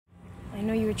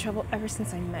know you were trouble ever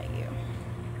since I met you.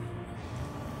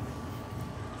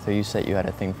 So you said you had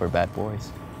a thing for bad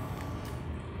boys?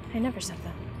 I never said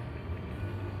that.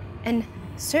 And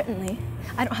certainly,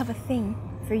 I don't have a thing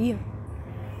for you.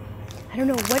 I don't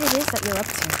know what it is that you're up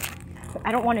to, but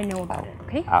I don't want to know about it,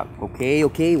 okay?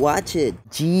 Okay, watch it.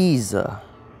 Jeez.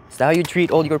 Is that how you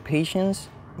treat all your patients?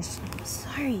 I'm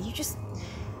sorry, you just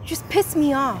pissed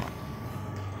me off.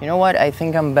 You know what? I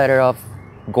think I'm better off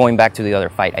going back to the other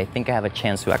fight. I think I have a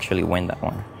chance to actually win that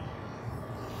one.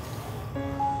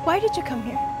 Why did you come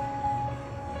here?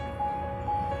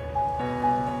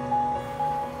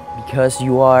 Because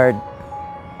you are...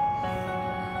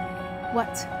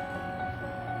 What?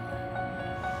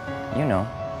 You know.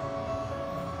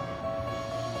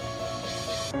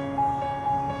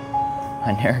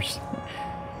 A nurse.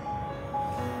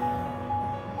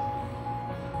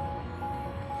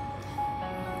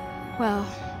 Well,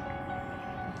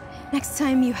 next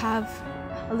time you have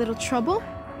a little trouble,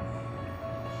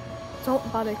 don't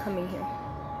bother coming here.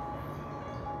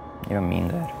 You don't mean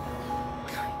that.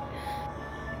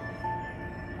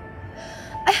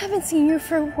 I haven't seen you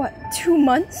for, what, 2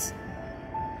 months?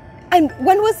 And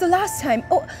when was the last time?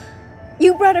 Oh,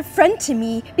 you brought a friend to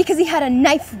me because he had a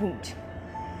knife wound.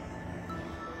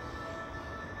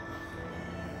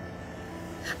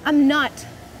 I'm not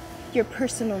your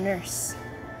personal nurse.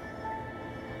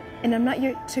 And I'm not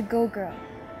your to-go girl.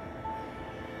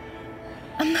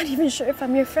 I'm not even sure if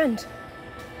I'm your friend.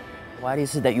 What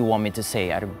is it that you want me to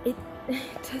say? It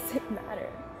doesn't matter.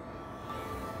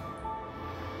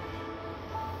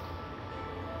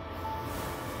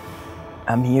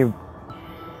 I'm here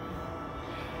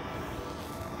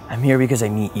because I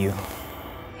need you. Yeah,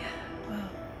 well,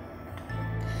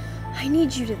 I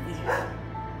need you to leave.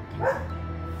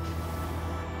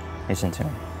 Listen to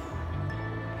me.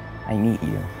 I need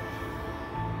you.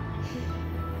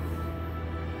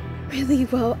 Really?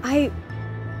 Well, I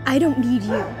don't need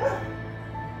you.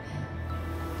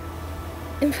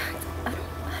 In fact, I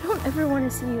don't ever want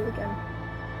to see you again.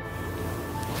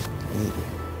 I need you.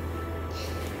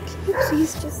 Can you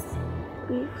please just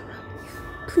leave?